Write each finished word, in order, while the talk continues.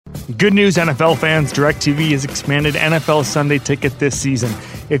Good news, NFL fans. DirecTV has expanded NFL Sunday Ticket this season.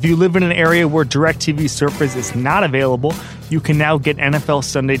 If you live in an area where DirecTV service is not available, you can now get NFL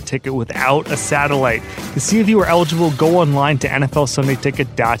Sunday Ticket without a satellite. To see if you are eligible, go online to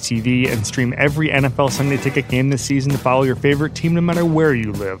NFLSundayTicket.tv and stream every NFL Sunday Ticket game this season to follow your favorite team no matter where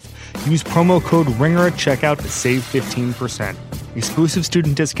you live. Use promo code RINGER at checkout to save 15%. Exclusive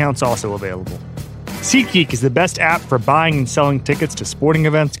student discounts also available. SeatGeek is the best app for buying and selling tickets to sporting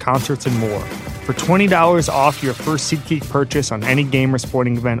events, concerts, and more. For $20 off your first SeatGeek purchase on any game or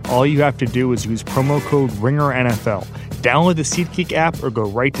sporting event, all you have to do is use promo code RINGERNFL. Download the SeatGeek app or go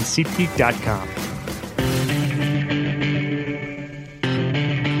right to SeatGeek.com.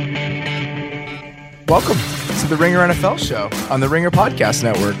 Welcome to the Ringer NFL show on the Ringer Podcast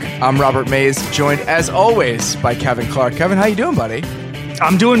Network. I'm Robert Mays, joined as always by Kevin Clark. Kevin, how you doing, buddy?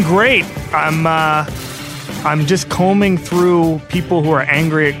 I'm doing great. I'm just combing through people who are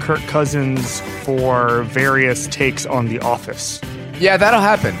angry at Kirk Cousins for various takes on The Office. Yeah, that'll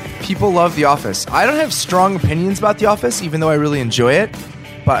happen. People love The Office. I don't have strong opinions about The Office, even though I really enjoy it.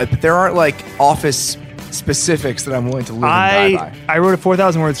 But there aren't like Office specifics that I'm willing to live and die by. I wrote a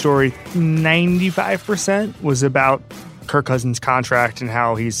 4,000-word story. 95% was about Kirk Cousins' contract and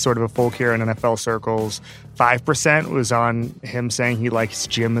how he's sort of a folk hero in NFL circles. 5% was on him saying he likes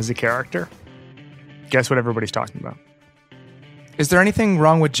Jim as a character. Guess what everybody's talking about? Is there anything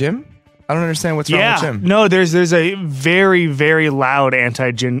wrong with Jim? I don't understand what's wrong with Jim. No, there's a very, very loud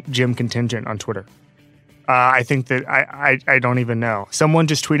anti-Jim contingent on Twitter. I think that I don't even know. Someone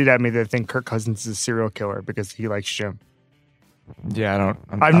just tweeted at me that they think Kirk Cousins is a serial killer because he likes Jim. Yeah,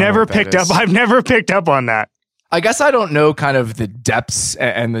 I've never picked up on that. I guess I don't know kind of the depths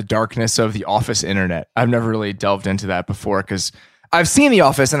and the darkness of the Office internet. I've never really delved into that before because I've seen The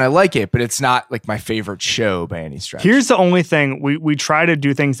Office and I like it, but it's not like my favorite show by any stretch. Here's the only thing. We try to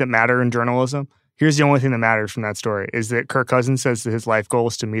do things that matter in journalism. Here's the only thing that matters from that story is that Kirk Cousins says that his life goal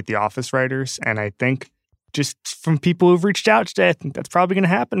is to meet the Office writers. And I think just from people who've reached out today, I think that's probably going to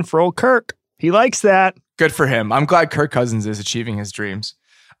happen for old Kirk. He likes that. Good for him. I'm glad Kirk Cousins is achieving his dreams.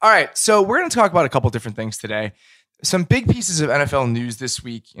 All right, so we're going to talk about a couple different things today. Some big pieces of NFL news this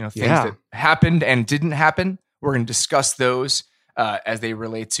week, things that happened and didn't happen. We're going to discuss those as they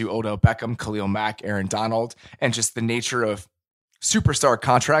relate to Odell Beckham, Khalil Mack, Aaron Donald, and just the nature of superstar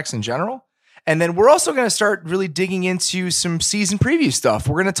contracts in general. And then we're also going to start really digging into some season preview stuff.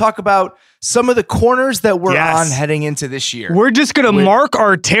 We're going to talk about some of the corners that we're on heading into this year. We're just going to mark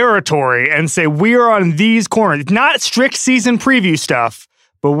our territory and say we are on these corners. Not strict season preview stuff,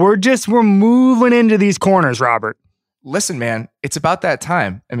 but we're moving into these corners, Robert. Listen, man, it's about that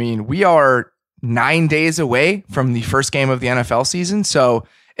time. I mean, we are 9 days away from the first game of the NFL season. So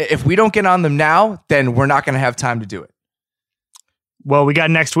if we don't get on them now, then we're not going to have time to do it. Well, we got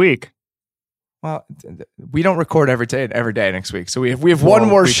next week. Well, we don't record every day next week. So we have one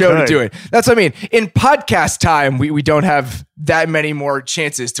more show to do it. That's what I mean. In podcast time, we don't have that many more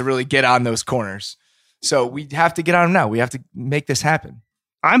chances to really get on those corners. So we have to get on them now. We have to make this happen.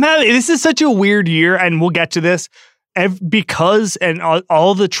 This is such a weird year, and we'll get to this. Because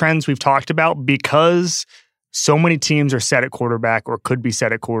all the trends we've talked about, because so many teams are set at quarterback or could be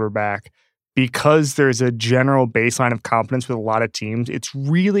set at quarterback, because there's a general baseline of confidence with a lot of teams, it's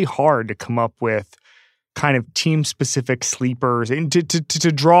really hard to come up with kind of team-specific sleepers and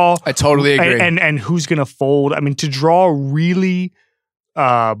to draw. I totally agree. And who's going to fold. I mean, to draw really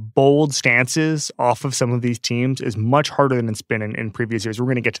bold stances off of some of these teams is much harder than it's been in previous years. We're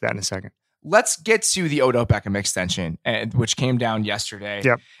going to get to that in a second. Let's get to the Odell Beckham extension, which came down yesterday.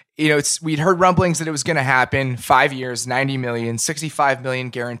 Yep. We'd heard rumblings that it was going to happen. 5 years, $90 million, $65 million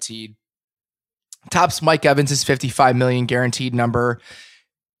guaranteed. Tops Mike Evans' $55 million guaranteed number.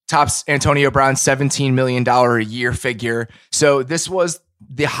 Tops Antonio Brown's $17 million a year figure. So this was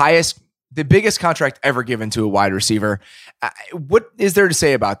the biggest contract ever given to a wide receiver. What is there to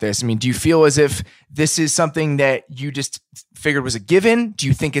say about this? I mean, do you feel as if this is something that you just figured was a given? Do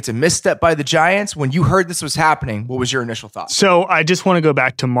you think it's a misstep by the Giants? When you heard this was happening, what was your initial thought? So I just want to go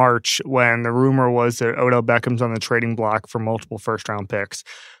back to March when the rumor was that Odell Beckham's on the trading block for multiple first-round picks.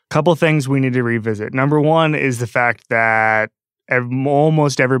 A couple things we need to revisit. Number one is the fact that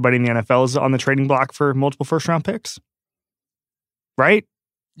almost everybody in the NFL is on the trading block for multiple first-round picks. Right?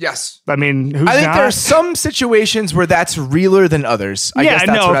 Yes. I mean, I think there's some situations where that's realer than others. I guess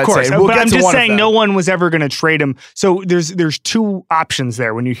that's what I'd say. But I'm just saying no one was ever going to trade him. So there's two options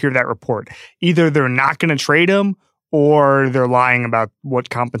there when you hear that report. Either they're not going to trade him or they're lying about what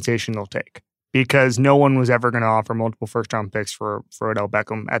compensation they'll take. Because no one was ever going to offer multiple first-round picks for Odell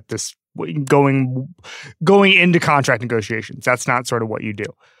Beckham at this going into contract negotiations. That's not sort of what you do.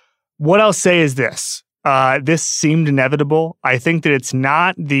 What I'll say is this. This seemed inevitable. I think that it's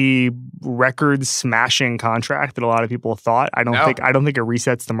not the record-smashing contract that a lot of people thought. I don't think it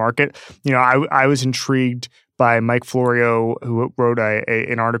resets the market. You know, I was intrigued by Mike Florio, who wrote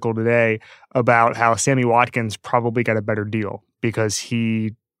an article today about how Sammy Watkins probably got a better deal because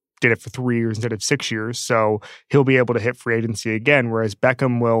he did it for 3 years instead of 6 years. So he'll be able to hit free agency again, whereas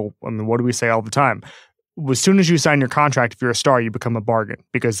Beckham will, I mean, what do we say all the time? As soon as you sign your contract, if you're a star, you become a bargain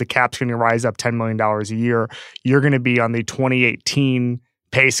because the cap's going to rise up $10 million a year. You're going to be on the 2018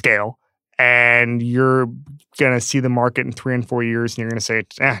 pay scale, and you're going to see the market in 3 and 4 years, and you're going to say,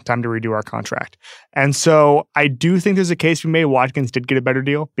 time to redo our contract. And so I do think there's a case to be made. Watkins did get a better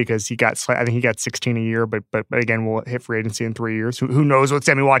deal because I think he got 16 a year, but again, we'll hit free agency in 3 years. Who knows what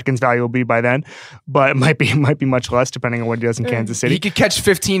Sammy Watkins' value will be by then? But it might be much less depending on what he does in Kansas City. He could catch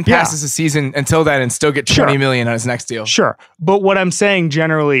 15 passes a season until then and still get $20 million on his next deal. Sure, but what I'm saying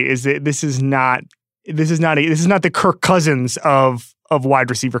generally is that this is not the Kirk Cousins of wide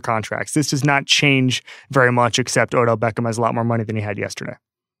receiver contracts. This does not change very much, except Odell Beckham has a lot more money than he had yesterday.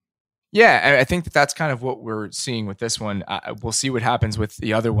 Yeah, I think that's kind of what we're seeing with this one. We'll see what happens with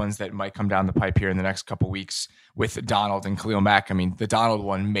the other ones that might come down the pipe here in the next couple of weeks with Donald and Khalil Mack. I mean, the Donald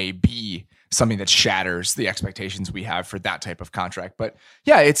one may be something that shatters the expectations we have for that type of contract. But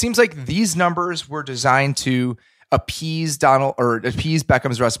yeah, it seems like these numbers were designed to appease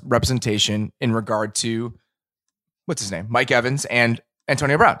Beckham's representation in regard to what's his name? Mike Evans and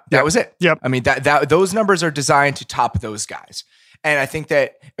Antonio Brown. That was it. Yep. I mean, that those numbers are designed to top those guys. And I think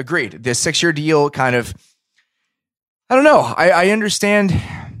that, agreed, this 6-year deal kind of, I don't know. I understand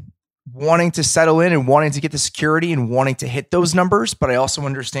wanting to settle in and wanting to get the security and wanting to hit those numbers, but I also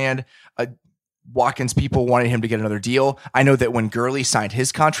understand Watkins people wanted him to get another deal. I know that when Gurley signed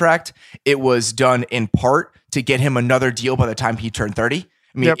his contract, it was done in part to get him another deal by the time he turned 30.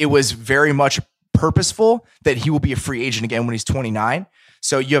 I mean, It was very much purposeful that he will be a free agent again when he's 29.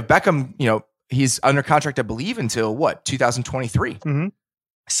 So you have Beckham, he's under contract, I believe, until 2023. Mm-hmm.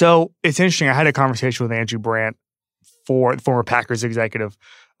 So it's interesting. I had a conversation with Andrew Brandt, the former Packers executive,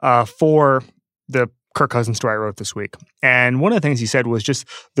 for the Kirk Cousins story I wrote this week. And one of the things he said was just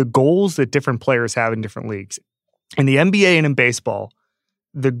the goals that different players have in different leagues. In the NBA and in baseball,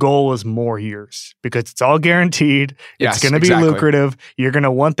 the goal is more years because it's all guaranteed. It's going to be lucrative. You're going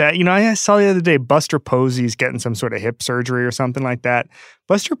to want that. I saw the other day Buster Posey's getting some sort of hip surgery or something like that.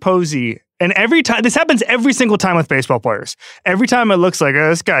 Buster Posey, and every time, this happens every single time with baseball players. Every time it looks like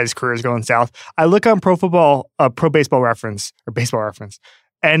this guy's career is going south, I look on Pro Baseball Reference,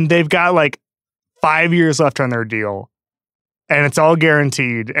 and they've got like 5 years left on their deal, and it's all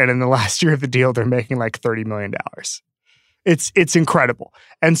guaranteed. And in the last year of the deal, they're making like $30 million. It's incredible.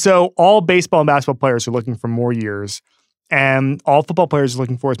 And so all baseball and basketball players are looking for more years, and all football players are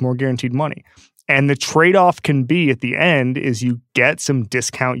looking for is more guaranteed money. And the trade-off can be at the end is you get some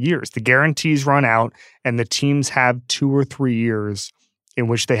discount years. The guarantees run out, and the teams have 2 or 3 years in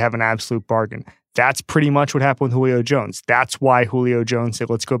which they have an absolute bargain. That's pretty much what happened with Julio Jones. That's why Julio Jones said,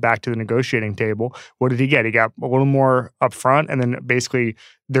 let's go back to the negotiating table. What did he get? He got a little more up front, and then basically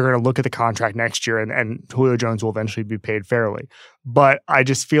they're going to look at the contract next year, and Julio Jones will eventually be paid fairly. But I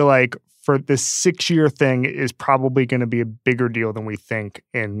just feel like for this 6-year thing is probably going to be a bigger deal than we think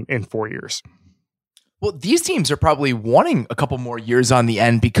in 4 years. Well, these teams are probably wanting a couple more years on the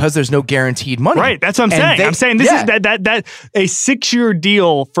end because there's no guaranteed money. Right. That's what I'm saying. I'm saying this is that a 6-year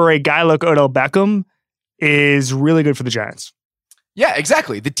deal for a guy like Odell Beckham is really good for the Giants. Yeah,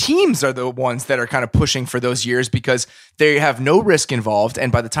 exactly. The teams are the ones that are kind of pushing for those years because they have no risk involved.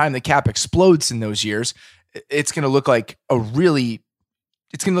 And by the time the cap explodes in those years, it's going to look like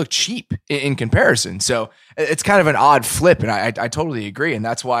it's going to look cheap in comparison. So it's kind of an odd flip. And I totally agree. And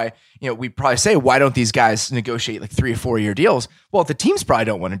that's why, we probably say, why don't these guys negotiate like 3 or 4 year deals? Well, the teams probably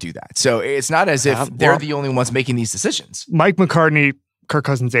don't want to do that. So it's not as if they're the only ones making these decisions. Mike McCartney, Kirk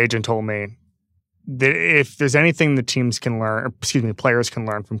Cousins' agent, told me that if there's anything the teams can learn, players can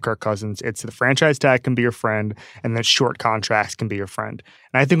learn from Kirk Cousins, it's the franchise tag can be your friend and that short contracts can be your friend.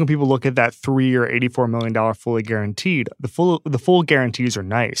 And I think when people look at that 3-year, $84 million fully guaranteed, the full guarantees are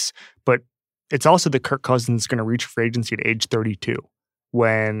nice, but it's also that Kirk Cousins is going to reach free agency at age 32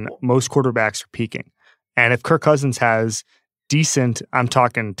 when most quarterbacks are peaking. And if Kirk Cousins has decent, I'm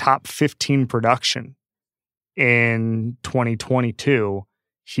talking top 15 production in 2022,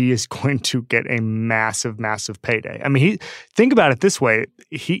 he is going to get a massive, massive payday. I mean, think about it this way.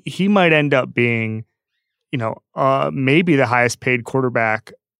 He might end up being, maybe the highest paid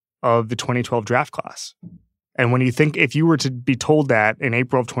quarterback of the 2012 draft class. And when you think, if you were to be told that in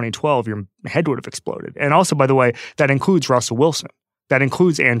April of 2012, your head would have exploded. And also, by the way, that includes Russell Wilson, That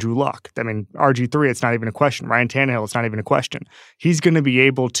includes Andrew Luck. I mean, RG3, it's not even a question. Ryan Tannehill, it's not even a question. He's going to be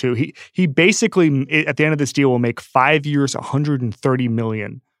able to, he basically, at the end of this deal, will make 5 years, $130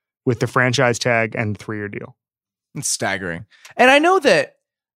 million with the franchise tag and 3-year deal. It's staggering. And I know that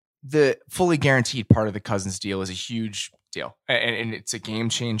the fully guaranteed part of the Cousins deal is a huge deal. And it's a game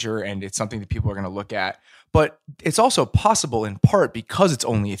changer, and it's something that people are going to look at. But it's also possible in part because it's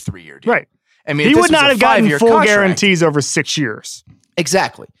only a 3-year deal. Right. I mean, he would not have gotten full contract, guarantees over 6 years.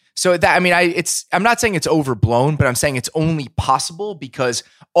 Exactly. So that, I mean, I'm not saying it's overblown, but I'm saying it's only possible because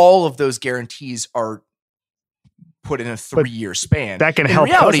all of those guarantees are put in a 3-year span. That can help.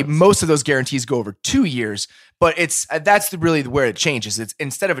 In reality, Cousins. most of those guarantees go over 2 years, but that's really where it changes. It's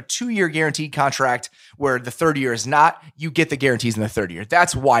instead of a 2-year guaranteed contract where the third year is not, you get the guarantees in the third year.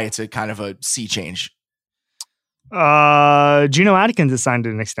 That's why it's a kind of a sea change. Geno Atkins has signed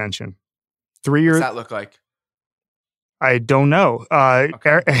an extension. 3 years. What's that look like? I don't know.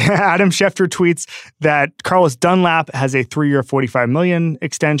 Okay. Adam Schefter tweets that Carlos Dunlap has a 3-year, $45 million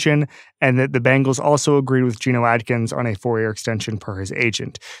extension, and that the Bengals also agreed with Geno Atkins on a 4-year extension per his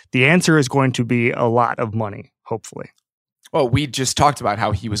agent. The answer is going to be a lot of money, hopefully. Well, we just talked about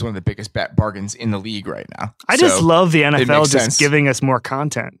how he was one of the biggest bargains in the league right now. I just love the NFL just giving us more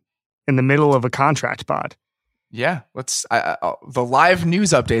content in the middle of a contract pod. Yeah, the live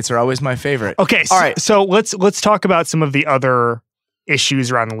news updates are always my favorite. Okay, all right. So let's talk about some of the other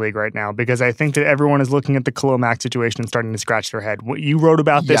issues around the league right now, because I think that everyone is looking at the Khalil Mack situation and starting to scratch their head. You wrote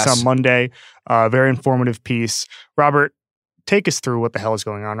about this on Monday, very informative piece. Robert, take us through what the hell is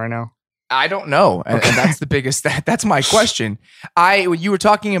going on right now. I don't know, and that's the biggest. That's my question. You were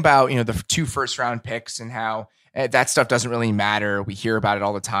talking about the 2 first-round picks and how that stuff doesn't really matter. We hear about it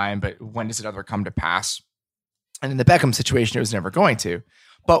all the time, but when does it ever come to pass? And in the Beckham situation, it was never going to.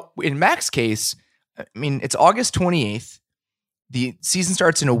 But in Mac's case, I mean, it's August 28th. The season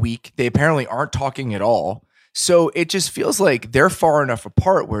starts in a week. They apparently aren't talking at all. So it just feels like they're far enough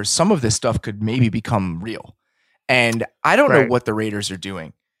apart where some of this stuff could maybe become real. And I don't know what the Raiders are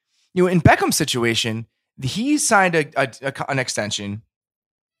doing. In Beckham's situation, he signed an extension.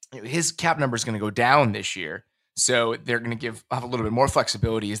 His cap number is going to go down this year. So they're going to have a little bit more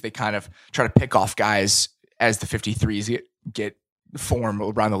flexibility as they kind of try to pick off guys as the 53s get formed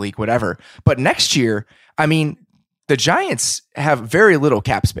around the league, whatever. But next year, I mean, the Giants have very little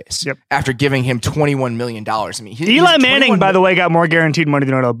cap space after giving him $21 million. I mean, Eli Manning, by the way, got more guaranteed money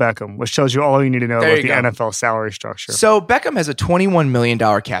than Odell Beckham, which tells you all you need to know about the NFL salary structure. So Beckham has a $21 million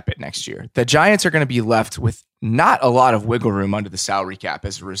cap hit next year. The Giants are going to be left with not a lot of wiggle room under the salary cap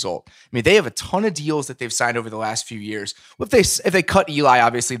as a result. I mean, they have a ton of deals that they've signed over the last few years. If they cut Eli,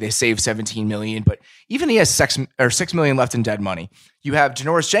 obviously they save $17 million, but even he has $6 million left in dead money. You have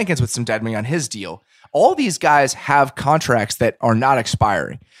Janoris Jenkins with some dead money on his deal. All these guys have contracts that are not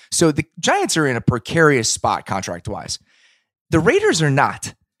expiring. So the Giants are in a precarious spot contract-wise. The Raiders are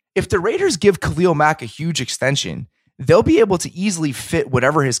not. If the Raiders give Khalil Mack a huge extension, they'll be able to easily fit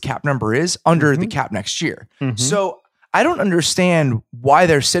whatever his cap number is under the cap next year. So I don't understand why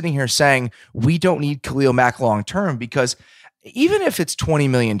they're sitting here saying we don't need Khalil Mack long-term, because even if it's $20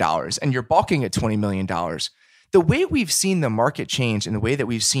 million and you're balking at $20 million, the way we've seen the market change and the way that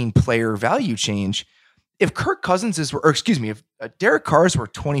we've seen player value change, if Kirk Cousins if Derek Carr's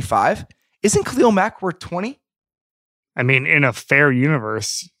worth 25, isn't Khalil Mack worth 20? I mean, in a fair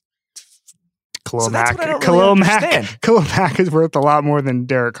universe, Khalil Mack is worth a lot more than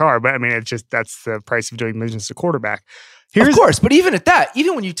Derek Carr, but I mean, that's the price of doing business as a quarterback. Of course, but even at that,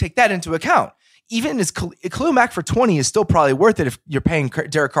 even when you take that into account, even as Khalil Mack for 20 is still probably worth it if you're paying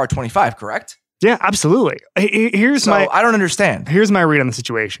Derek Carr 25, correct? Yeah, absolutely. I don't understand. Here's my read on the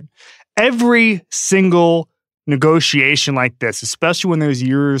situation. Every single negotiation like this, especially when there's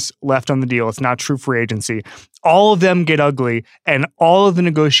years left on the deal, it's not true free agency, all of them get ugly and all of the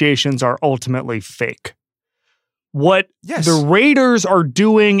negotiations are ultimately fake. What the Raiders are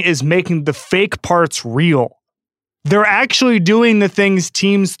doing is making the fake parts real. They're actually doing the things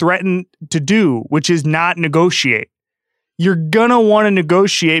teams threaten to do, which is not negotiate. You're going to want to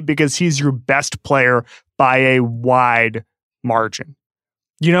negotiate because he's your best player by a wide margin.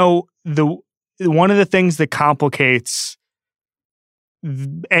 One of the things that complicates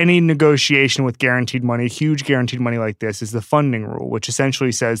any negotiation with guaranteed money, huge guaranteed money like this, is the funding rule, which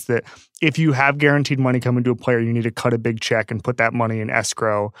essentially says that if you have guaranteed money coming to a player, you need to cut a big check and put that money in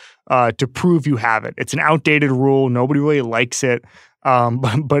escrow to prove you have it. It's an outdated rule. Nobody really likes it,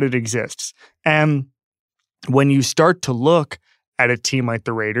 but it exists. And when you start to look at a team like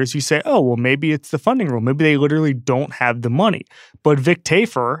the Raiders, you say, oh, well, maybe it's the funding rule. Maybe they literally don't have the money. But Vic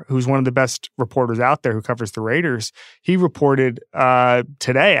Tafur, who's one of the best reporters out there who covers the Raiders, he reported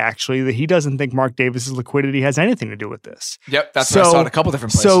today, actually, that he doesn't think Mark Davis's liquidity has anything to do with this. Yep, that's what I saw in a couple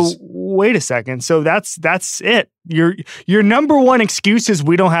different places. So wait a second. So that's it. Your number one excuse is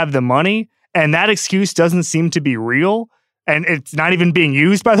we don't have the money, and that excuse doesn't seem to be real, and it's not even being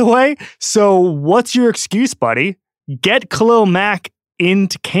used, by the way. So what's your excuse, buddy? Get Khalil Mack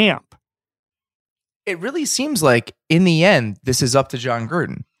into camp. It really seems like, in the end, this is up to Jon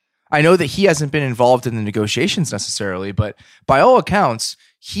Gruden. I know that he hasn't been involved in the negotiations necessarily, but by all accounts,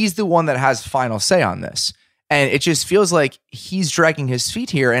 he's the one that has final say on this. And it just feels like he's dragging his feet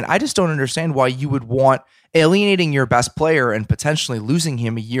here. And I just don't understand why you would want alienating your best player and potentially losing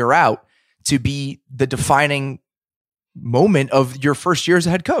him a year out to be the defining moment of your first year as a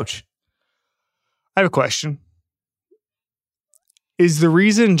head coach. I have a question. Is the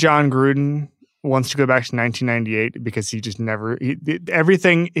reason Jon Gruden wants to go back to 1998 because he just never he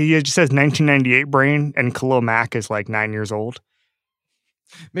just says 1998 brain, and Khalil Mack is like 9 years old?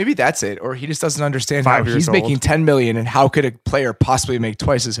 Maybe that's it, or he just doesn't understand 5 how years he's old. making $10 million, and how could a player possibly make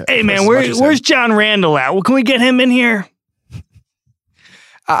twice as? Hey man, where's John Randall at? Well, can we get him in here?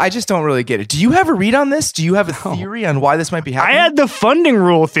 I just don't really get it. Do you have a read on this? Do you have a theory on why this might be happening? I had the funding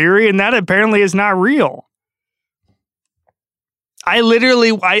rule theory, and that apparently is not real.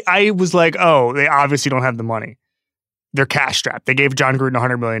 I was like, oh, they obviously don't have the money. They're cash strapped. They gave Jon Gruden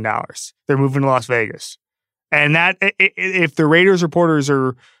 $100 million. They're moving to Las Vegas. And that, if the Raiders reporters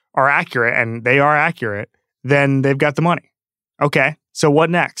are accurate, and they are accurate, then they've got the money. Okay, so what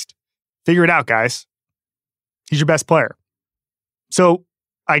next? Figure it out, guys. He's your best player. So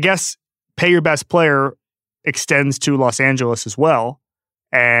I guess pay your best player extends to Los Angeles as well,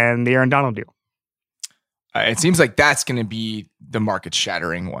 and the Aaron Donald deal. It seems like that's going to be the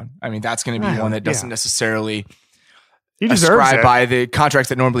market-shattering one. I mean, that's going to be one that doesn't necessarily ascribe by the contracts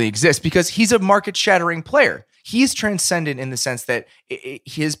that normally exist, because he's a market-shattering player. He's transcendent in the sense that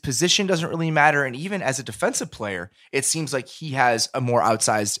his position doesn't really matter, and even as a defensive player, it seems like he has a more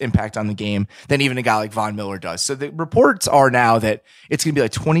outsized impact on the game than even a guy like Von Miller does. So the reports are now that it's going to be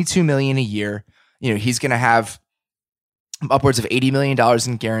like $22 million a year. You know, he's going to have upwards of $80 million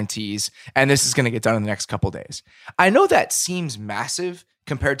in guarantees, and this is going to get done in the next couple of days. I know that seems massive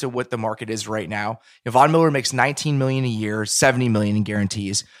compared to what the market is right now. Von Miller makes $19 million a year, $70 million in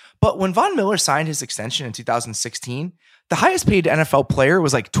guarantees. But when Von Miller signed his extension in 2016, the highest paid NFL player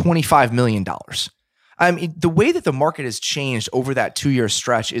was like $25 million. I mean, the way that the market has changed over that 2-year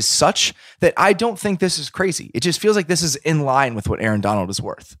stretch is such that I don't think this is crazy. It just feels like this is in line with what Aaron Donald is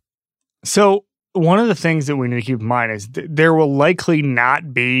worth. So one of the things that we need to keep in mind is there will likely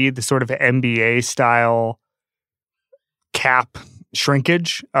not be the sort of NBA style cap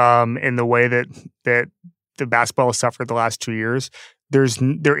shrinkage in the way that the basketball has suffered the last 2 years.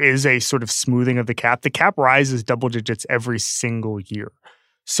 There is a sort of smoothing of the cap. The cap rises double digits every single year.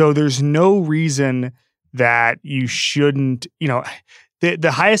 So there's no reason that you shouldn't,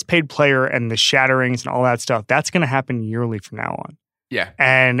 the highest paid player and the shatterings and all that stuff, that's going to happen yearly from now on. Yeah.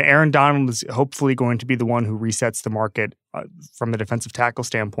 And Aaron Donald is hopefully going to be the one who resets the market from the defensive tackle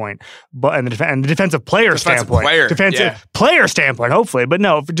standpoint, and the defensive player standpoint. Player standpoint, hopefully. But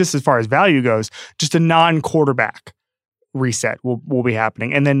no, just as far as value goes, just a non-quarterback reset will be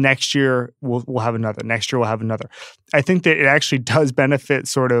happening. And then next year we'll have another. Next year we'll have another. I think that it actually does benefit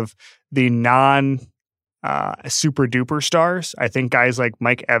sort of the super duper stars. I think guys like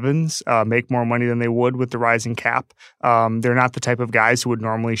Mike Evans make more money than they would with the rising cap. They're not the type of guys who would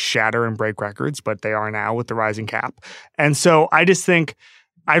normally shatter and break records, but they are now with the rising cap. And so I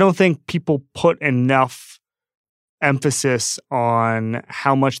don't think people put enough emphasis on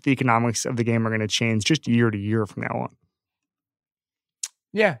how much the economics of the game are going to change just year to year from now on.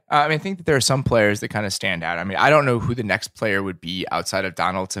 Yeah, I think that there are some players that kind of stand out. I mean, I don't know who the next player would be outside of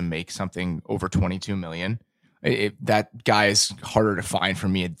Donald to make something over $22 million. That guy is harder to find for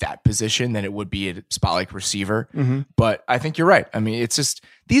me at that position than it would be at a spot like receiver. Mm-hmm. But I think you're right. I mean, it's just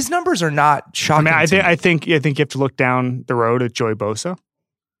these numbers are not shocking. I think you have to look down the road at Joey Bosa.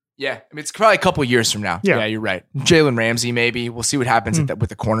 Yeah, I mean, it's probably a couple years from now. Yeah, you're right. Jalen Ramsey, maybe. We'll see what happens with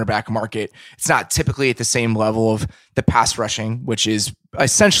the cornerback market. It's not typically at the same level of the pass rushing, which is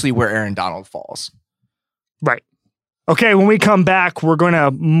essentially where Aaron Donald falls. Right. Okay, when we come back, we're going to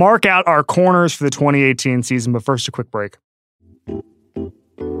mark out our corners for the 2018 season, but first a quick break.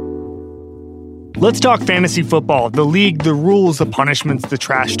 Let's talk fantasy football, the league, the rules, the punishments, the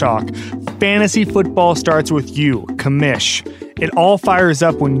trash talk. Fantasy football starts with you, Kamish. It all fires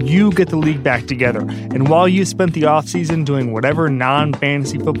up when you get the league back together. And while you spent the offseason doing whatever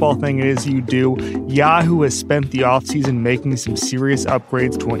non-fantasy football thing it is you do, Yahoo has spent the offseason making some serious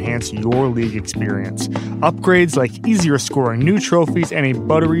upgrades to enhance your league experience. Upgrades like easier scoring, new trophies, and a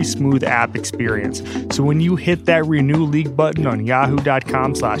buttery smooth app experience. So when you hit that renew league button on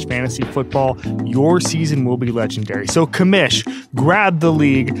yahoo.com/fantasyfootball, your season will be legendary. So commish, grab the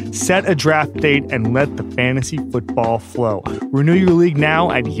league, set a draft date, and let the fantasy football flow. Renew your league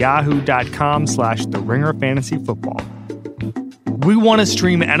now at yahoo.com/TheRingerFantasyFootball. We want to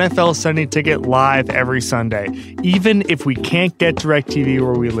stream NFL Sunday Ticket live every Sunday, even if we can't get DirecTV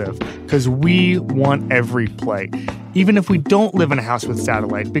where we live, because we want every play. Even if we don't live in a house with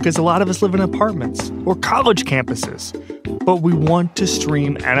satellite, because a lot of us live in apartments or college campuses. But we want to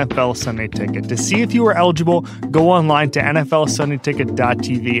stream NFL Sunday Ticket. To see if you are eligible, go online to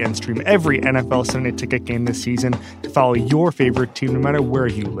NFLSundayTicket.tv and stream every NFL Sunday Ticket game this season to follow your favorite team no matter where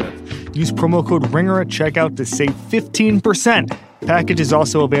you live. Use promo code RINGER at checkout to save 15%. Package is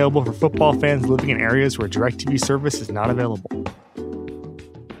also available for football fans living in areas where DirecTV service is not available.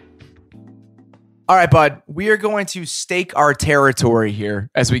 All right, bud, we are going to stake our territory here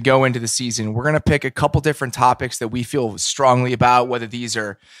as we go into the season. We're going to pick a couple different topics that we feel strongly about, whether these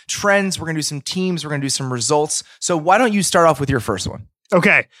are trends, we're going to do some teams, we're going to do some results. So why don't you start off with your first one?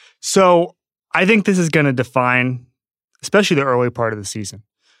 Okay, so I think this is going to define, especially the early part of the season.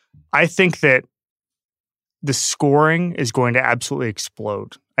 I think that the scoring is going to absolutely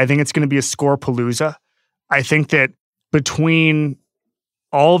explode. I think it's going to be a score-palooza. I think that between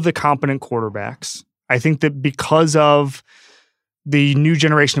all of the competent quarterbacks, I think that because of the new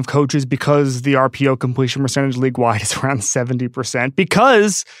generation of coaches, because the RPO completion percentage league-wide is around 70%,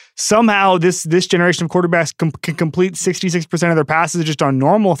 because somehow this generation of quarterbacks can complete 66% of their passes just on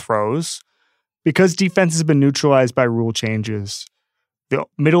normal throws, because defenses have been neutralized by rule changes, the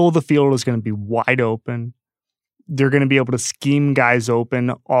middle of the field is going to be wide open. They're going to be able to scheme guys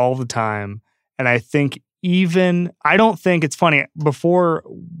open all the time. And I think I don't think it's funny. Before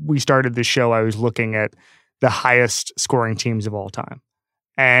we started this show, I was looking at the highest scoring teams of all time.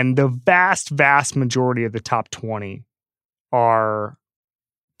 And the vast, vast majority of the top 20 are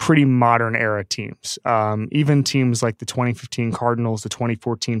pretty modern era teams. Even teams like the 2015 Cardinals, the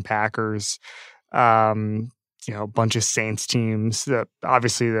 2014 Packers, a bunch of Saints teams,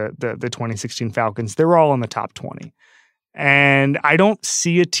 obviously the 2016 Falcons, they're all in the top 20. And I don't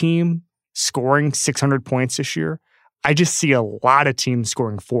see a team scoring 600 points this year. I just see a lot of teams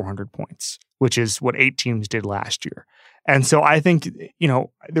scoring 400 points, which is what 8 teams did last year. And so I think,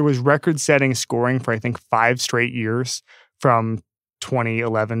 there was record-setting scoring for, I think, 5 straight years from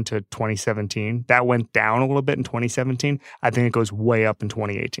 2011 to 2017. That went down a little bit in 2017. I think it goes way up in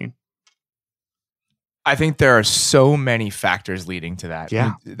 2018. I think there are so many factors leading to that.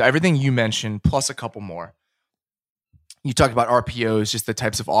 Yeah. Everything you mentioned, plus a couple more. You talked about RPOs, just the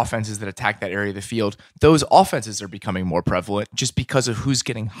types of offenses that attack that area of the field. Those offenses are becoming more prevalent just because of who's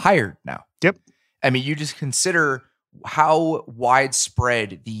getting hired now. Yep. I mean, you just consider how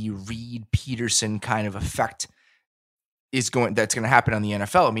widespread the Reed Peterson kind of effect that's going to happen on the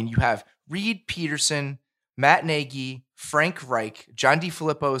NFL. I mean, you have Reed Peterson, Matt Nagy, Frank Reich, John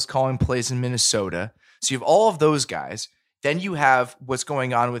DeFilippo is calling plays in Minnesota. So you have all of those guys. Then you have what's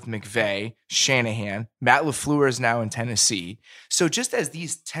going on with McVay, Shanahan, Matt LaFleur is now in Tennessee. So just as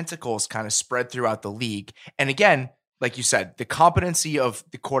these tentacles kind of spread throughout the league, and again, like you said, the competency of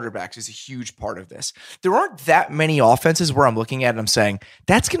the quarterbacks is a huge part of this. There aren't that many offenses where I'm looking at and I'm saying,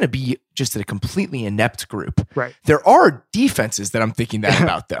 that's going to be just a completely inept group. Right. There are defenses that I'm thinking that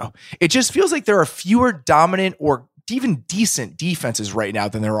about, though. It just feels like there are fewer dominant or even decent defenses right now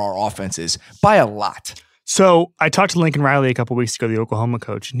than there are offenses by a lot. So I talked to Lincoln Riley a couple of weeks ago, the Oklahoma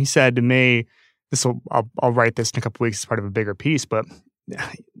coach, and he said to me, I'll write this in a couple of weeks as part of a bigger piece, but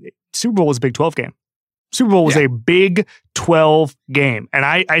Super Bowl was a Big 12 game. Super Bowl was a Big 12 game. And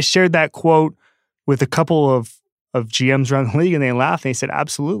I shared that quote with a couple of GMs around the league, and they laughed, and they said,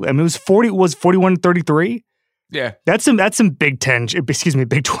 absolutely. I mean, it was 41-33. Yeah. That's some Big 10,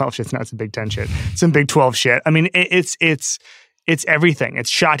 Big 12 shit. It's not some Big 10 shit. Some Big 12 shit. I mean, it's everything. It's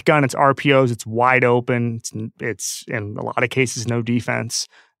shotgun, it's RPOs, it's wide open, it's in a lot of cases no defense.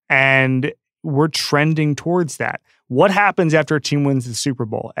 And we're trending towards that. What happens after a team wins the Super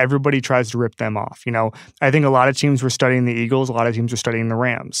Bowl? Everybody tries to rip them off. I think a lot of teams were studying the Eagles, a lot of teams were studying the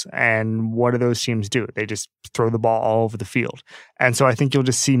Rams. And what do those teams do? They just throw the ball all over the field. And so I think you'll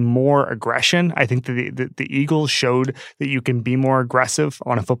just see more aggression. I think that the Eagles showed that you can be more aggressive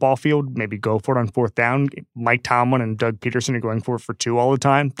on a football field, maybe go for it on 4th down. Mike Tomlin and Doug Peterson are going for it for 2 all the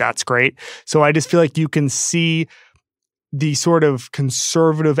time. That's great. So I just feel like you can see the sort of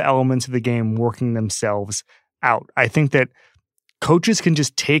conservative elements of the game working themselves out. I think that coaches can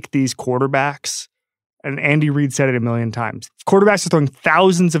just take these quarterbacks, and Andy Reid said it a million times. Quarterbacks are throwing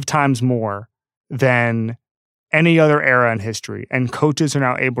thousands of times more than any other era in history, and coaches are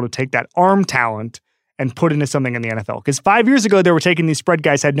now able to take that arm talent and put into something in the NFL. Because 5 years ago, they were taking these spread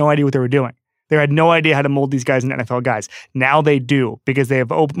guys, had no idea what they were doing. They had no idea how to mold these guys into NFL guys. Now they do, because they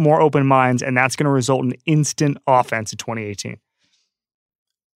have more open minds, and that's going to result in instant offense in 2018.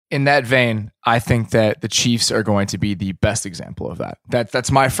 In that vein, I think that the Chiefs are going to be the best example of that.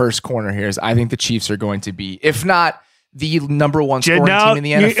 That's my first corner here. Is I think the Chiefs are going to be, if not the number one scoring team in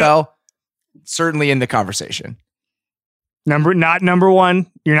the NFL, certainly in the conversation. Not number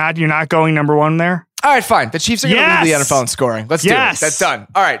one. You're not going number one there. All right, fine. The Chiefs are going to lead the NFL in scoring. Let's do it. That's done.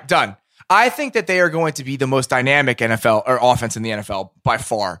 All right, done. I think that they are going to be the most dynamic NFL or offense in the NFL by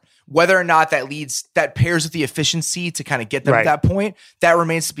far. Whether or not that pairs with the efficiency to kind of get them at that point, that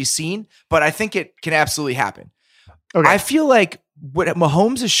remains to be seen. But I think it can absolutely happen. Okay. I feel like what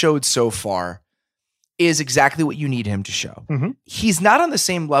Mahomes has showed so far is exactly what you need him to show. Mm-hmm. He's not on the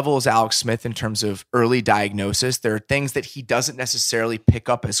same level as Alex Smith in terms of early diagnosis. There are things that he doesn't necessarily pick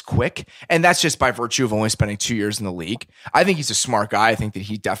up as quick, and that's just by virtue of only spending 2 years in the league. I think he's a smart guy. I think that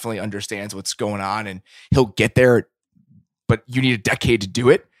he definitely understands what's going on, and he'll get there, but you need a decade to do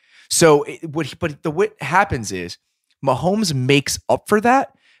it. So what happens is Mahomes makes up for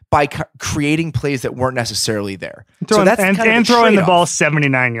that by creating plays that weren't necessarily there. Throwing the ball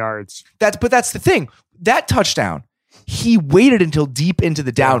 79 yards. That's the thing. That touchdown, he waited until deep into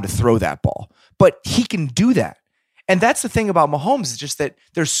the down to throw that ball. But he can do that. And that's the thing about Mahomes, is just that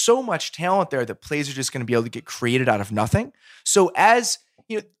there's so much talent there that plays are just going to be able to get created out of nothing. So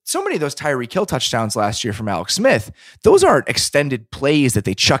so many of those Tyreek Hill touchdowns last year from Alex Smith, those aren't extended plays that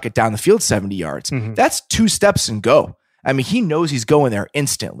they chuck it down the field 70 yards. Mm-hmm. That's 2 steps and go. I mean, he knows he's going there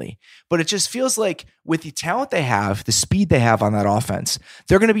instantly, but it just feels like with the talent they have, the speed they have on that offense,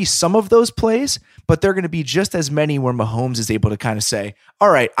 there are going to be some of those plays, but there are going to be just as many where Mahomes is able to kind of say,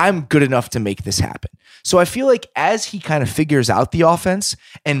 all right, I'm good enough to make this happen. So I feel like as he kind of figures out the offense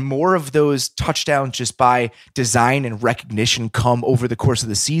and more of those touchdowns just by design and recognition come over the course of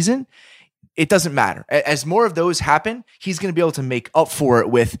the season, it doesn't matter. As more of those happen, he's going to be able to make up for it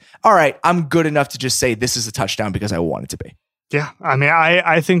with, all right, I'm good enough to just say this is a touchdown because I want it to be. Yeah. I mean,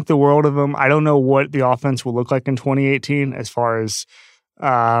 I think the world of him. I don't know what the offense will look like in 2018 as far as,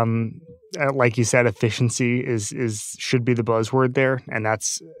 like you said, efficiency should be the buzzword there. And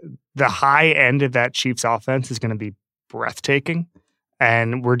that's the high end of that Chiefs offense is going to be breathtaking.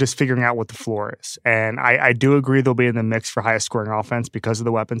 And we're just figuring out what the floor is. And I do agree they'll be in the mix for highest scoring offense because of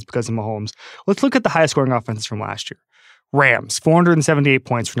the weapons, because of Mahomes. Let's look at the highest scoring offenses from last year. Rams, 478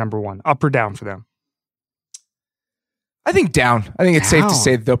 points for number one. Up or down for them? I think down. I think it's safe to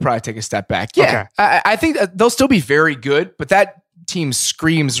say that they'll probably take a step back. Yeah, okay. I think they'll still be very good, but that team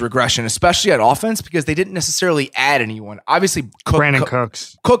screams regression, especially at offense, because they didn't necessarily add anyone. Obviously, Brandon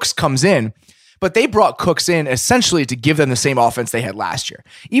Cooks. Cooks comes in, but they brought Cooks in essentially to give them the same offense they had last year.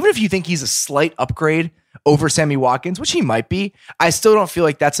 Even if you think he's a slight upgrade over Sammy Watkins, which he might be, I still don't feel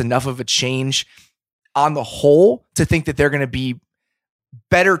like that's enough of a change on the whole to think that they're going to be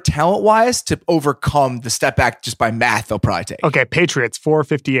better talent-wise to overcome the step back just by math they'll probably take. Okay, Patriots,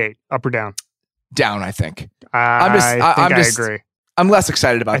 458, up or down? Down, I think. I agree. I'm less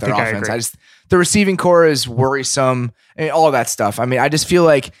excited about their offense. The receiving core is worrisome and all that stuff. I mean, I just feel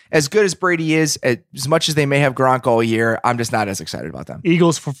like as good as Brady is, as much as they may have Gronk all year, I'm just not as excited about them.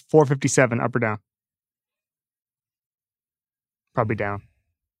 Eagles for 457, up or down? Probably down.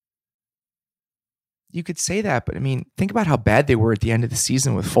 You could say that, but I mean, think about how bad they were at the end of the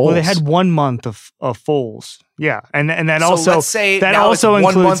season with Foles. Well, they had 1 month of Foles. Yeah. And that so also, let's say that now also it's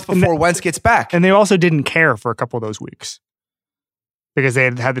 1 includes, month before Wentz gets back. And they also didn't care for a couple of those weeks because they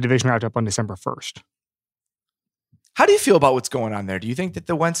had the division wrapped up on December 1st. How do you feel about what's going on there? Do you think that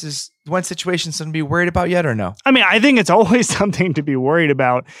the Wentz situation is something to be worried about yet or no? I mean, I think it's always something to be worried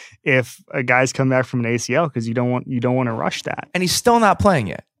about if a guy's come back from an ACL because you don't want to rush that. And he's still not playing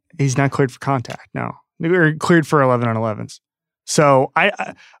yet. He's not cleared for contact. No, they're cleared for 11 on 11s. So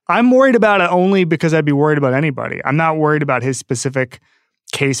I'm worried about it only because I'd be worried about anybody. I'm not worried about his specific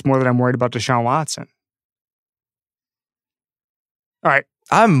case more than I'm worried about Deshaun Watson. All right.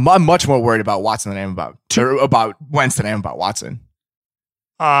 I'm much more worried about Watson than I am about Wentz than I am about Watson.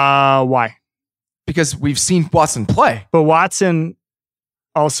 Why? Because we've seen Watson play. But Watson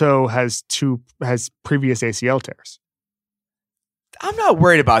also has previous ACL tears. I'm not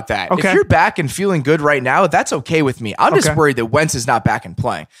worried about that. Okay. If you're back and feeling good right now, that's okay with me. I'm just worried that Wentz is not back and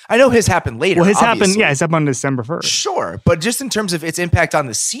playing. I know his happened later. Well, his obviously. happened on December 1st. Sure, but just in terms of its impact on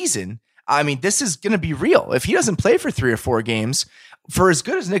the season, I mean, this is going to be real. If he doesn't play for 3 or 4 games, for as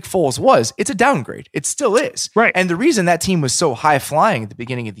good as Nick Foles was, it's a downgrade. It still is. Right. And the reason that team was so high flying at the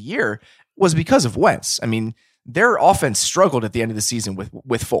beginning of the year was because of Wentz. I mean, their offense struggled at the end of the season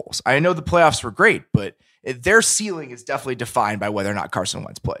with Foles. I know the playoffs were great, but their ceiling is definitely defined by whether or not Carson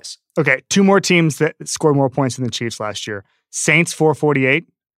Wentz plays. Okay, 2 more teams that scored more points than the Chiefs last year. Saints 448.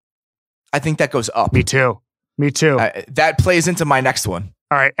 I think that goes up. Me too. That plays into my next one.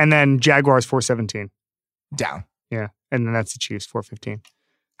 All right, and then Jaguars 417. Down. Yeah, and then that's the Chiefs 415.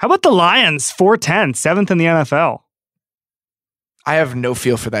 How about the Lions 410, 7th in the NFL? I have no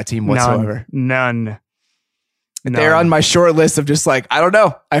feel for that team whatsoever. None. They're on my short list of just like, I don't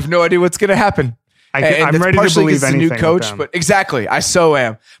know. I have no idea what's going to happen. I'm ready to believe anything. New coach, but exactly, I so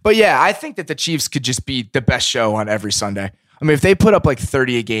am. But yeah, I think that the Chiefs could just be the best show on every Sunday. I mean, if they put up like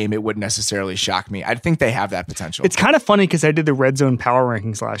 30 a game, it wouldn't necessarily shock me. I think they have that potential. It's kind of funny because I did the Red Zone power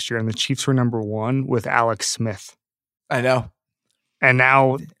rankings last year, and the Chiefs were number 1 with Alex Smith. I know. And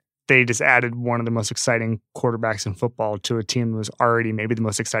now they just added one of the most exciting quarterbacks in football to a team that was already maybe the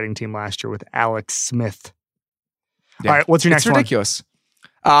most exciting team last year with Alex Smith. Yeah. All right, what's your next one? It's ridiculous.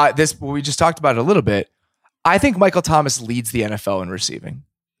 We just talked about it a little bit. I think Michael Thomas leads the NFL in receiving.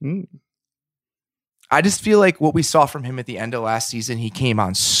 I just feel like what we saw from him at the end of last season, he came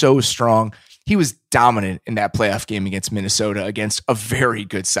on so strong. He was dominant in that playoff game against Minnesota against a very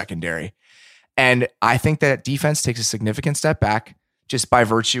good secondary. And I think that defense takes a significant step back just by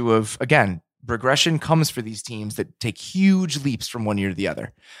virtue of, again, regression comes for these teams that take huge leaps from one year to the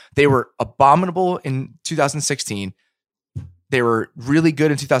other. They were abominable in 2016. They were really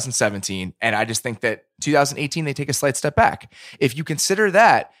good in 2017. And I just think that 2018, they take a slight step back. If you consider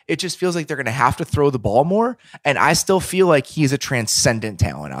that, it just feels like they're going to have to throw the ball more. And I still feel like he's a transcendent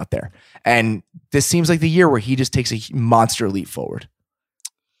talent out there. And this seems like the year where he just takes a monster leap forward.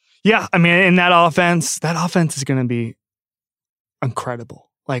 Yeah. I mean, in that offense is going to be incredible.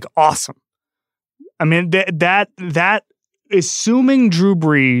 Like awesome. I mean, that assuming Drew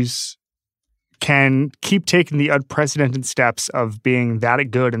Brees can keep taking the unprecedented steps of being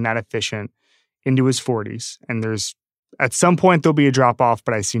that good and that efficient into his 40s. And there's at some point there'll be a drop off,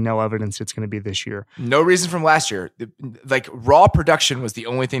 but I see no evidence it's going to be this year. No reason from last year. Like raw production was the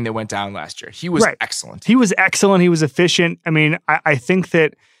only thing that went down last year. He was excellent. He was excellent. He was efficient. I mean, I think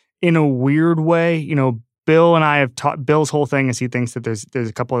that in a weird way, you know, Bill and I have taught Bill's whole thing is he thinks that there's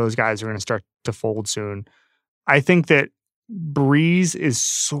a couple of those guys who are going to start to fold soon. I think that Brees is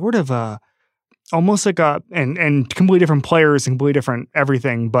sort of almost like and completely different players and completely different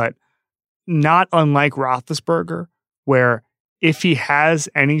everything, but not unlike Roethlisberger, where if he has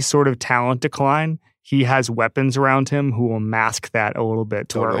any sort of talent decline, he has weapons around him who will mask that a little bit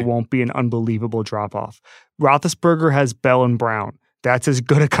to where it won't be an unbelievable drop off. Roethlisberger has Bell and Brown. That's as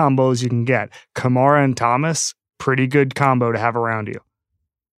good a combo as you can get. Kamara and Thomas, pretty good combo to have around you.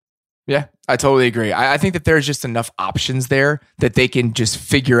 Yeah, I totally agree. I think that there's just enough options there that they can just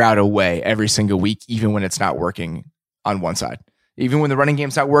figure out a way every single week, even when it's not working on one side. Even when the running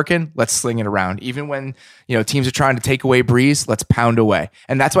game's not working, let's sling it around. Even when, you know, teams are trying to take away Brees, let's pound away.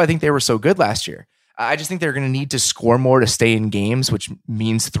 And that's why I think they were so good last year. I just think they're going to need to score more to stay in games, which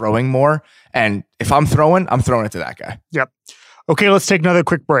means throwing more. And if I'm throwing it to that guy. Yep. Okay, let's take another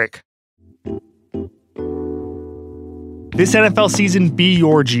quick break. This NFL season, be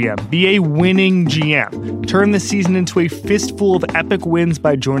your GM. Be a winning GM. Turn the season into a fistful of epic wins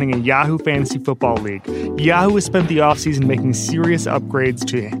by joining a Yahoo Fantasy Football League. Yahoo has spent the offseason making serious upgrades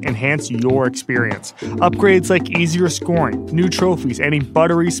to enhance your experience. Upgrades like easier scoring, new trophies, and a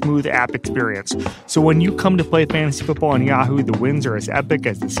buttery smooth app experience. So when you come to play fantasy football on Yahoo, the wins are as epic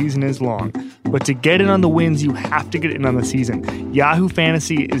as the season is long. But to get in on the wins, you have to get in on the season. Yahoo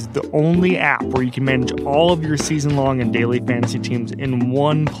Fantasy is the only app where you can manage all of your season-long and daily fantasy teams in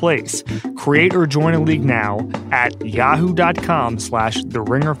one place. Create or join a league now at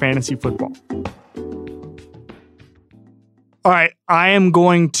yahoo.com/TheRingerFantasyFootball. All right, I am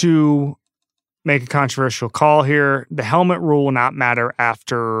going to make a controversial call here. The helmet rule will not matter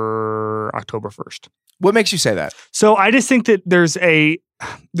after October 1st. What makes you say that? So I just think that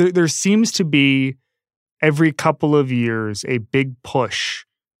there seems to be every couple of years a big push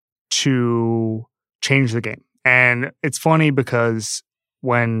to change the game. And it's funny because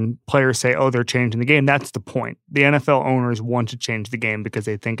when players say, oh, they're changing the game, that's the point. The NFL owners want to change the game because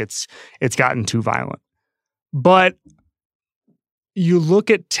they think it's gotten too violent. But you look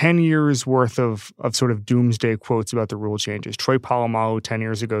at 10 years worth of sort of doomsday quotes about the rule changes. Troy Polamalu 10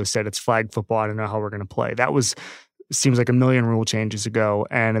 years ago said it's flag football. I don't know how we're going to play. That seems like a million rule changes ago.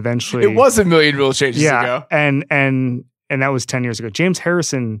 And eventually it was a million rule changes ago. And that was 10 years ago. James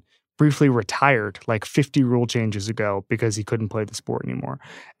Harrison briefly retired like 50 rule changes ago because he couldn't play the sport anymore.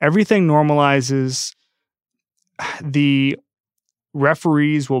 Everything normalizes. The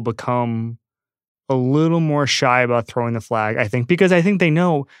referees will become a little more shy about throwing the flag, I think, because I think they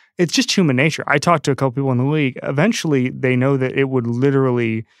know it's just human nature. I talked to a couple people in the league. Eventually, they know that it would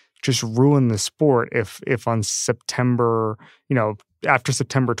literally just ruin the sport if on September, after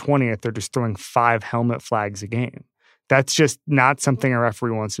September 20th, they're just throwing 5 helmet flags a game. That's just not something a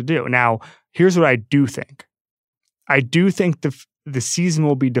referee wants to do. Now, here's what I do think. I do think the season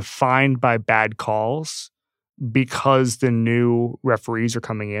will be defined by bad calls because the new referees are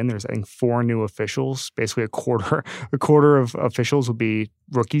coming in. There's, I think, 4 new officials. Basically, a quarter of officials will be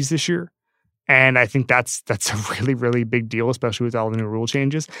rookies this year. And I think that's a really, really big deal, especially with all the new rule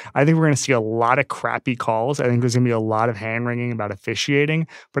changes. I think we're going to see a lot of crappy calls. I think there's going to be a lot of hand-wringing about officiating,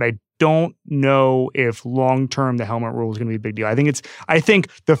 but I don't know if long-term the helmet rule is going to be a big deal. I think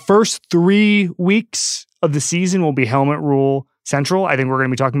the first 3 weeks of the season will be helmet rule central. I think we're going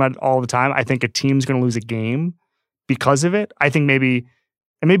to be talking about it all the time. I think a team's going to lose a game because of it. I think maybe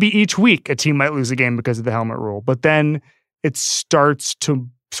each week a team might lose a game because of the helmet rule, but then it starts to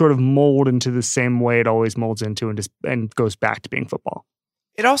sort of mold into the same way it always molds into and goes back to being football.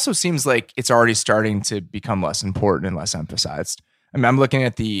 It also seems like it's already starting to become less important and less emphasized. I mean, I'm looking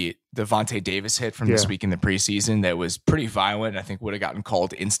at the Vontae Davis hit from this week in the preseason that was pretty violent. I think would have gotten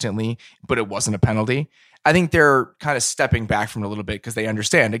called instantly, but it wasn't a penalty. I think they're kind of stepping back from it a little bit because they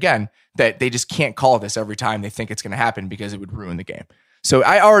understand, again, that they just can't call this every time they think it's going to happen because it would ruin the game. So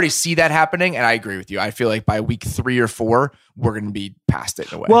I already see that happening, and I agree with you. I feel like by week 3 or 4, we're going to be past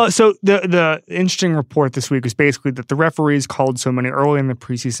it in a way. Well, so the interesting report this week was basically that the referees called so many early in the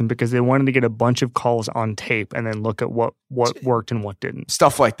preseason because they wanted to get a bunch of calls on tape and then look at what worked and what didn't.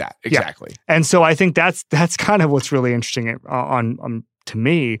 Stuff like that, exactly. Yeah. And so I think that's kind of what's really interesting on to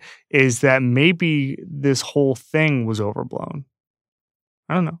me is that maybe this whole thing was overblown.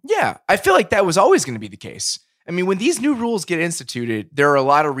 I don't know. Yeah, I feel like that was always going to be the case. I mean, when these new rules get instituted, there are a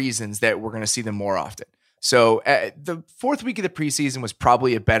lot of reasons that we're going to see them more often. So the 4th week of the preseason was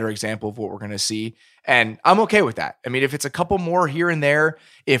probably a better example of what we're going to see. And I'm okay with that. I mean, if it's a couple more here and there,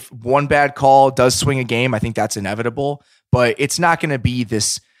 if one bad call does swing a game, I think that's inevitable. But it's not going to be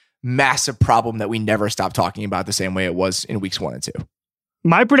this massive problem that we never stop talking about the same way it was in weeks 1 and 2.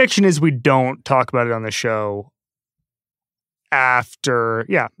 My prediction is we don't talk about it on the show after,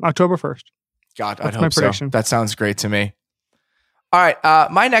 October 1st. God, I'd hope so. That sounds great to me. All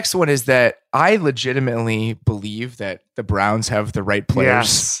right. My next one is that I legitimately believe that the Browns have the right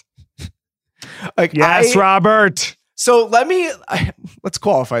players. Yes. Robert. So let's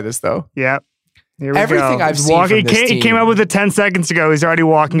qualify this though. Yeah. Here we Everything go. I've seen from this team. He came up with it 10 seconds ago. He's already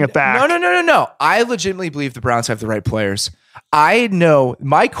walking it back. No. I legitimately believe the Browns have the right players. I know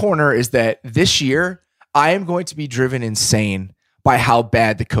my corner is that this year I am going to be driven insane by how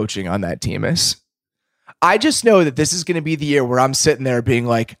bad the coaching on that team is. I just know that this is going to be the year where I'm sitting there being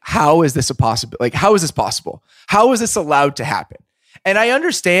like, how is this a possible? Like, how is this possible? How is this allowed to happen? And I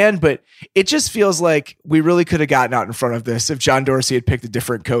understand, but it just feels like we really could have gotten out in front of this if John Dorsey had picked a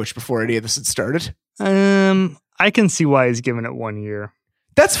different coach before any of this had started. I can see why he's given it 1 year.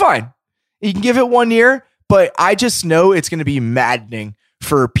 That's fine. You can give it 1 year, but I just know it's going to be maddening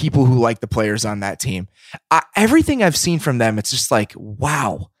for people who like the players on that team. Everything I've seen from them, it's just like,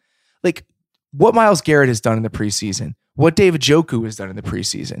 wow. Like what Myles Garrett has done in the preseason, what David Njoku has done in the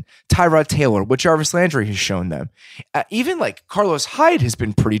preseason, Tyrod Taylor, what Jarvis Landry has shown them. Even like Carlos Hyde has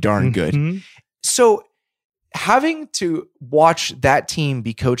been pretty darn good. Mm-hmm. So having to watch that team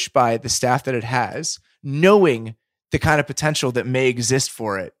be coached by the staff that it has, knowing the kind of potential that may exist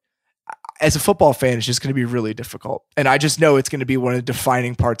for it, as a football fan, it's just going to be really difficult. And I just know it's going to be one of the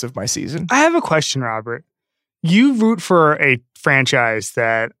defining parts of my season. I have a question, Robert. You root for a franchise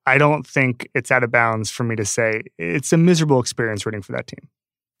that I don't think it's out of bounds for me to say it's a miserable experience rooting for that team.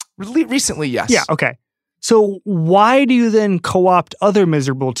 Recently, yes. Yeah, okay. So why do you then co-opt other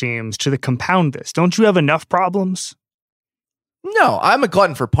miserable teams to compound this? Don't you have enough problems? No, I'm a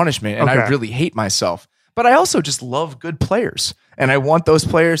glutton for punishment, and I really hate myself. But I also just love good players, and I want those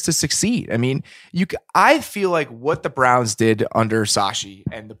players to succeed. I mean, I feel like what the Browns did under Sashi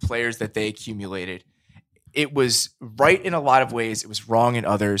and the players that they accumulated, it was right in a lot of ways. It was wrong in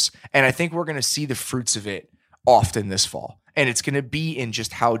others. And I think we're going to see the fruits of it often this fall. And it's going to be in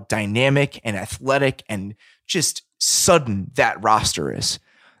just how dynamic and athletic and just sudden that roster is.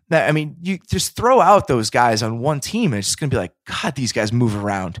 I mean, you just throw out those guys on one team and it's just going to be like, God, these guys move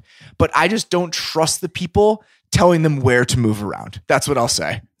around. But I just don't trust the people telling them where to move around. That's what I'll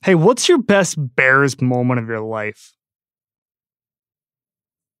say. Hey, what's your best Bears moment of your life?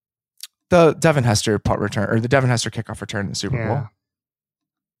 The Devin Hester punt return, or the Devin Hester kickoff return in the Super Bowl.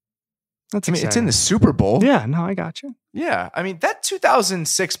 That's I mean, it's in the Super Bowl. Yeah, no, I got you. Yeah, I mean, that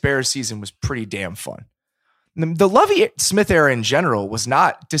 2006 Bears season was pretty damn fun. The Lovie Smith era in general was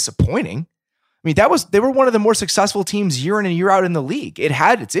not disappointing. I mean, they were one of the more successful teams year in and year out in the league. It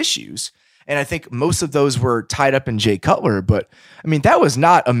had its issues, and I think most of those were tied up in Jay Cutler. But I mean, that was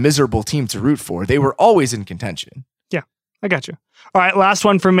not a miserable team to root for. They were always in contention. Yeah, I got you. All right, last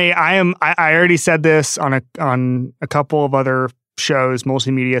one for me. I already said this on a couple of other shows,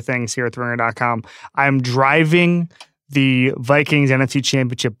 mostly media things here at TheRinger.com. I'm driving the Vikings NFC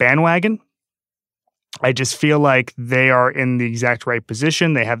Championship bandwagon. I just feel like they are in the exact right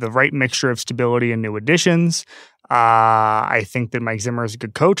position. They have the right mixture of stability and new additions. I think that Mike Zimmer is a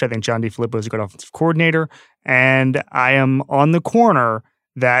good coach. I think John DeFilippo is a good offensive coordinator. And I am on the corner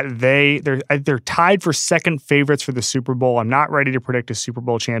that they're tied for second favorites for the Super Bowl. I'm not ready to predict a Super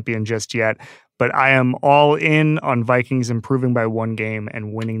Bowl champion just yet, but I am all in on Vikings improving by one game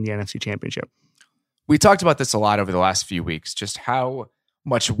and winning the NFC Championship. We talked about this a lot over the last few weeks, just how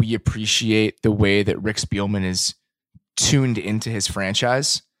much we appreciate the way that Rick Spielman is tuned into his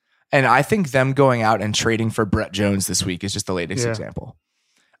franchise. And I think them going out and trading for Brett Jones this week is just the latest example.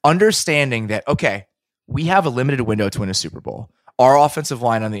 Understanding that, okay, we have a limited window to win a Super Bowl. Our offensive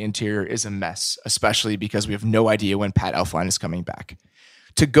line on the interior is a mess, especially because we have no idea when Pat Elflein is coming back.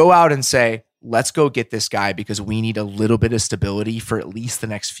 To go out and say, let's go get this guy because we need a little bit of stability for at least the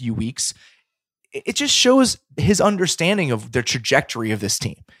next few weeks, it just shows his understanding of the trajectory of this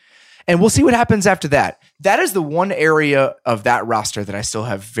team. And we'll see what happens after that. That is the one area of that roster that I still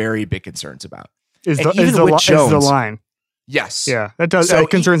have very big concerns about. Is the line. Yes. Yeah, that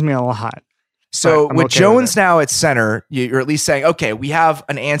concerns me a lot. So with Jones now at center, you're at least saying, okay, we have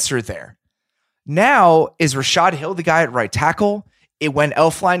an answer there. Now, is Rashad Hill the guy at right tackle? When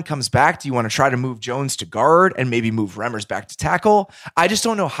Elflein comes back, do you want to try to move Jones to guard and maybe move Remmers back to tackle? I just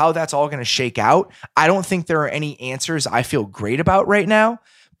don't know how that's all going to shake out. I don't think there are any answers I feel great about right now.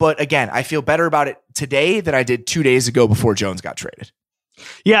 But again, I feel better about it today than I did 2 days ago before Jones got traded.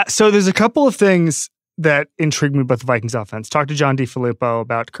 Yeah, so there's a couple of things that intrigue me about the Vikings offense. Talked to John DeFilippo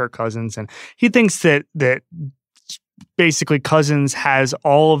about Kirk Cousins, and he thinks that basically Cousins has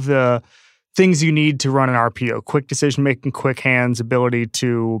all of the things you need to run an RPO: quick decision making, quick hands, ability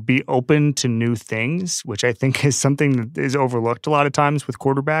to be open to new things, which I think is something that is overlooked a lot of times with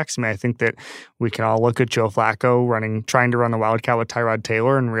quarterbacks. I mean, I think that we can all look at Joe Flacco trying to run the Wildcat with Tyrod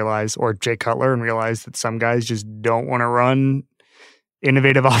Taylor and realize, or Jay Cutler, and realize that some guys just don't want to run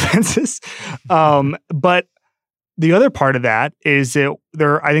innovative offenses. But the other part of that is that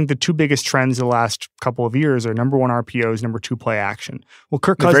I think the two biggest trends the last couple of years are number one RPOs, number two play action. Well,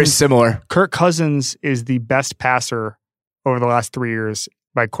 They're very similar. Kirk Cousins is the best passer over the last 3 years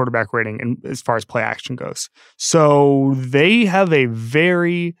by quarterback rating, and as far as play action goes. So they have a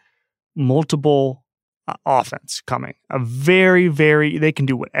very multiple offense coming. They can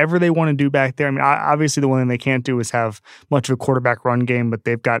do whatever they want to do back there. I mean, obviously the one thing they can't do is have much of a quarterback run game, but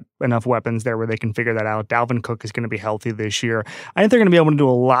they've got enough weapons there where they can figure that out. Dalvin Cook is going to be healthy this year. I think they're going to be able to do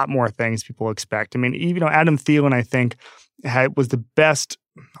a lot more things people expect. I mean, even Adam Thielen, I think, was the best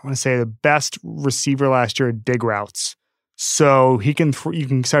receiver last year at dig routes. So you can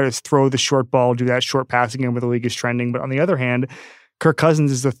sort of throw the short ball, do that short passing game where the league is trending. But on the other hand, Kirk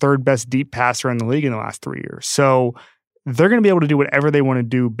Cousins is the third best deep passer in the league in the last 3 years. So they're going to be able to do whatever they want to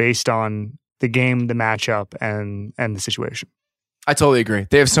do based on the game, the matchup, and the situation. I totally agree.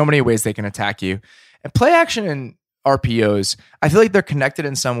 They have so many ways they can attack you. And play action and RPOs, I feel like they're connected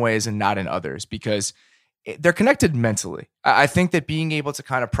in some ways and not in others because they're connected mentally. I think that being able to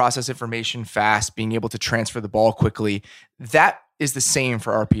kind of process information fast, being able to transfer the ball quickly, that is the same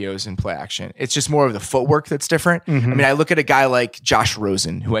for RPOs and play action. It's just more of the footwork that's different. Mm-hmm. I mean, I look at a guy like Josh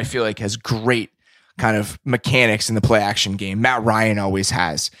Rosen, who I feel like has great kind of mechanics in the play action game. Matt Ryan always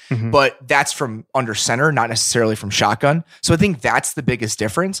has, but that's from under center, not necessarily from shotgun. So I think that's the biggest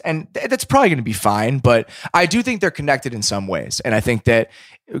difference. And that's probably going to be fine, but I do think they're connected in some ways. And I think that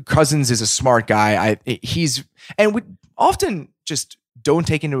Cousins is a smart guy. And we often just don't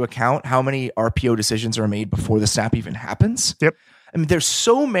take into account how many RPO decisions are made before the snap even happens. Yep. I mean, there's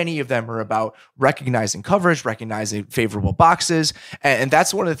so many of them are about recognizing coverage, recognizing favorable boxes. And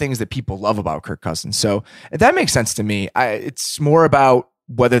that's one of the things that people love about Kirk Cousins. So that makes sense to me. It's more about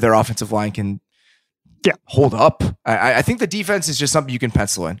whether their offensive line can hold up. I think the defense is just something you can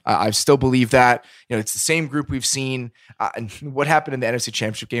pencil in. I still believe that. It's the same group we've seen. And what happened in the NFC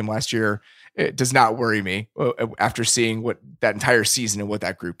Championship game last year, it does not worry me after seeing what that entire season and what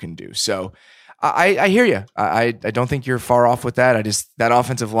that group can do. So I hear you. I don't think you're far off with that. That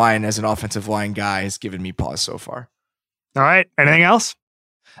offensive line as an offensive line guy has given me pause so far. All right. Anything else?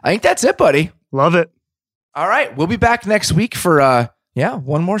 I think that's it, buddy. Love it. All right. We'll be back next week for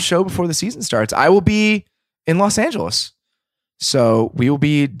one more show before the season starts. I will be in Los Angeles. So we will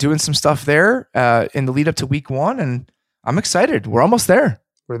be doing some stuff there in the lead up to week 1. And I'm excited. We're almost there.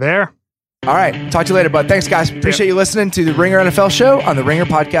 We're there. All right. Talk to you later, bud. Thanks, guys. Appreciate you listening to the Ringer NFL show on the Ringer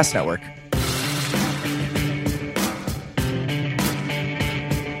Podcast Network.